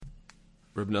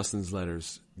Reb Noson's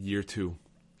Letters, Year 2,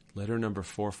 Letter number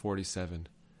 447.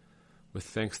 With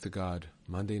thanks to God,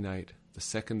 Monday night, the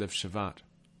 2nd of Shavat,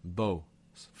 Bo,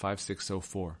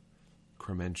 5604,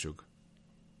 Kremenchug.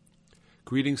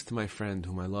 Greetings to my friend,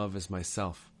 whom I love as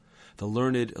myself, the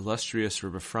learned, illustrious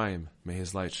Reb Ephraim, may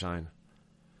his light shine.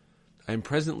 I am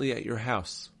presently at your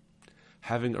house,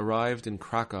 having arrived in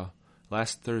Krakow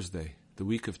last Thursday, the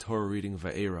week of Torah reading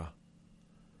Va'era.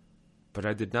 But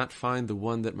I did not find the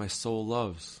one that my soul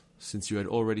loves, since you had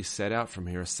already set out from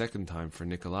here a second time for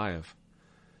Nikolaev.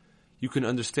 You can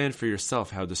understand for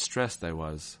yourself how distressed I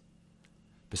was.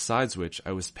 Besides which,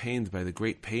 I was pained by the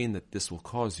great pain that this will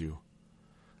cause you.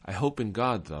 I hope in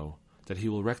God, though, that He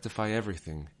will rectify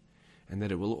everything, and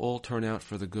that it will all turn out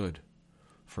for the good,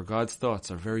 for God's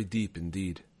thoughts are very deep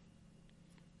indeed.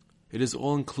 It is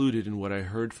all included in what I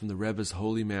heard from the Rebbe's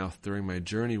holy mouth during my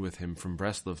journey with him from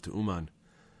Breslov to Uman,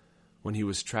 when he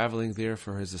was traveling there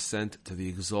for his ascent to the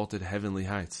exalted heavenly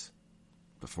heights,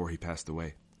 before he passed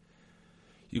away.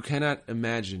 You cannot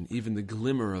imagine even the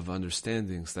glimmer of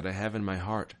understandings that I have in my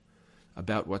heart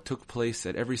about what took place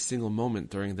at every single moment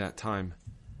during that time,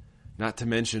 not to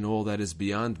mention all that is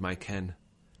beyond my ken.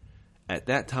 At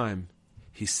that time,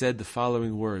 he said the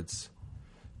following words: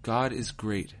 God is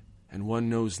great, and one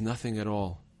knows nothing at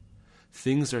all.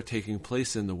 Things are taking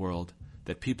place in the world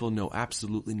that people know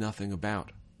absolutely nothing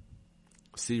about.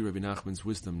 See Rabbi Nachman's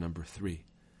Wisdom number 3.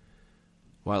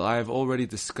 While I have already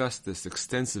discussed this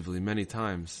extensively many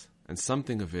times, and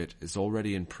something of it is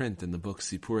already in print in the book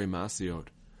Sipurei Ma'asiyot,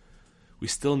 we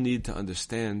still need to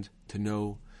understand, to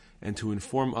know, and to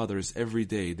inform others every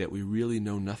day that we really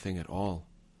know nothing at all.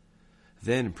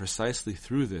 Then, precisely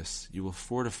through this, you will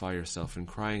fortify yourself in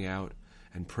crying out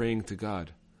and praying to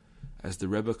God, as the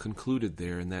Rebbe concluded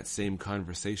there in that same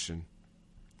conversation.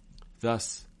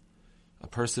 Thus, a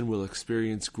person will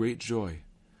experience great joy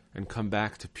and come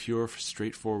back to pure,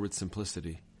 straightforward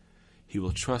simplicity. He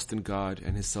will trust in God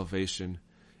and His salvation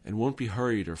and won't be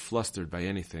hurried or flustered by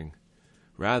anything.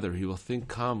 Rather, he will think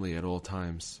calmly at all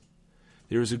times.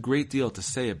 There is a great deal to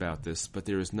say about this, but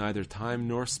there is neither time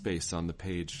nor space on the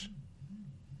page.